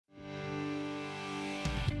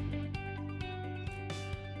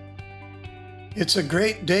It's a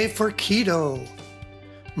great day for keto.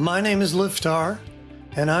 My name is Liftar,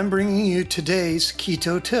 and I'm bringing you today's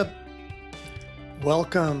keto tip.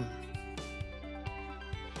 Welcome.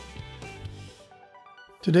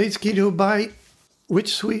 Today's keto bite: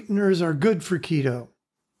 which sweeteners are good for keto?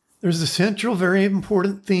 There's a central, very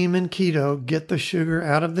important theme in keto: get the sugar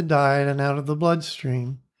out of the diet and out of the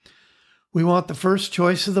bloodstream. We want the first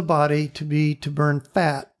choice of the body to be to burn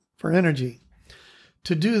fat for energy.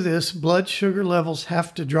 To do this, blood sugar levels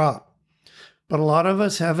have to drop. But a lot of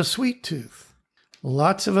us have a sweet tooth.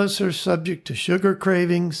 Lots of us are subject to sugar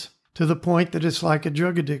cravings to the point that it's like a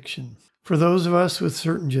drug addiction. For those of us with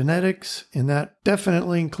certain genetics, and that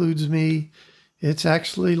definitely includes me, it's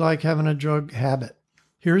actually like having a drug habit.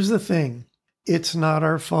 Here's the thing: it's not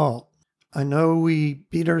our fault. I know we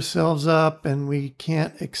beat ourselves up and we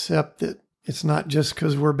can't accept that it's not just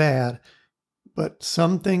because we're bad. But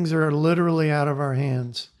some things are literally out of our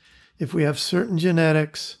hands. If we have certain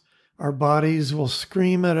genetics, our bodies will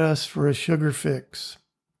scream at us for a sugar fix.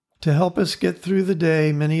 To help us get through the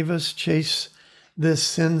day, many of us chase this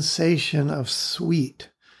sensation of sweet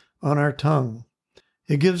on our tongue.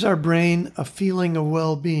 It gives our brain a feeling of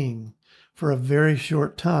well-being for a very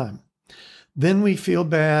short time. Then we feel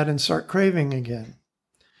bad and start craving again.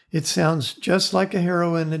 It sounds just like a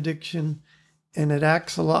heroin addiction, and it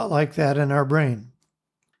acts a lot like that in our brain.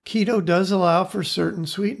 Keto does allow for certain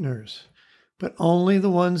sweeteners, but only the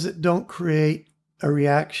ones that don't create a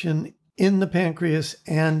reaction in the pancreas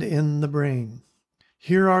and in the brain.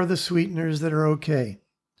 Here are the sweeteners that are okay.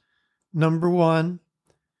 Number 1,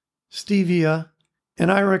 stevia. And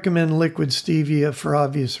I recommend liquid stevia for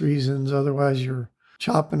obvious reasons. Otherwise, you're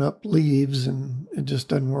chopping up leaves and it just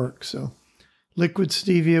doesn't work. So liquid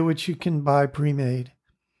stevia, which you can buy pre-made.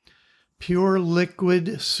 Pure liquid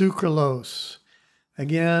sucralose.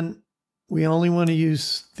 Again, we only want to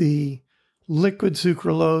use the liquid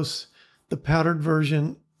sucralose. The powdered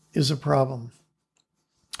version is a problem.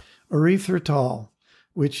 Erythritol,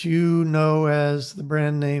 which you know as the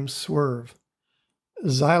brand name Swerve.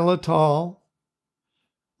 Xylitol,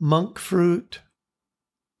 monk fruit,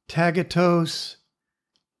 tagatose,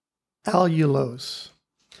 allulose.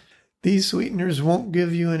 These sweeteners won't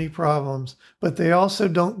give you any problems, but they also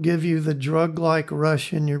don't give you the drug-like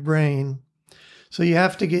rush in your brain, so you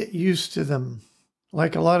have to get used to them.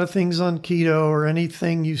 Like a lot of things on keto or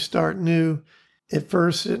anything you start new, at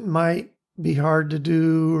first it might be hard to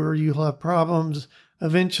do or you'll have problems.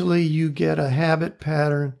 Eventually you get a habit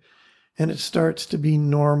pattern and it starts to be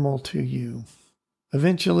normal to you.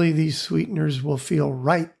 Eventually these sweeteners will feel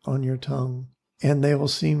right on your tongue and they will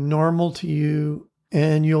seem normal to you.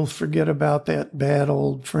 And you'll forget about that bad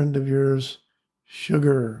old friend of yours,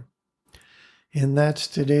 sugar. And that's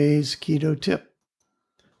today's keto tip.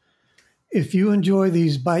 If you enjoy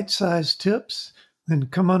these bite-sized tips, then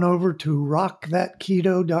come on over to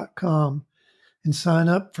rockthatketo.com and sign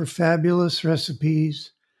up for fabulous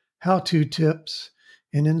recipes, how-to tips,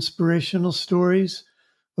 and inspirational stories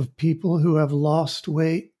of people who have lost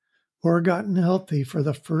weight or gotten healthy for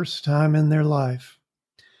the first time in their life.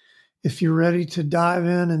 If you're ready to dive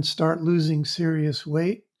in and start losing serious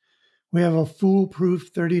weight, we have a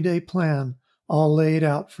foolproof 30-day plan all laid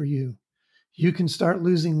out for you. You can start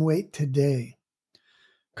losing weight today.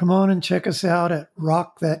 Come on and check us out at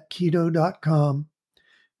rockthatketo.com,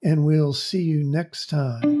 and we'll see you next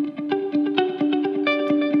time.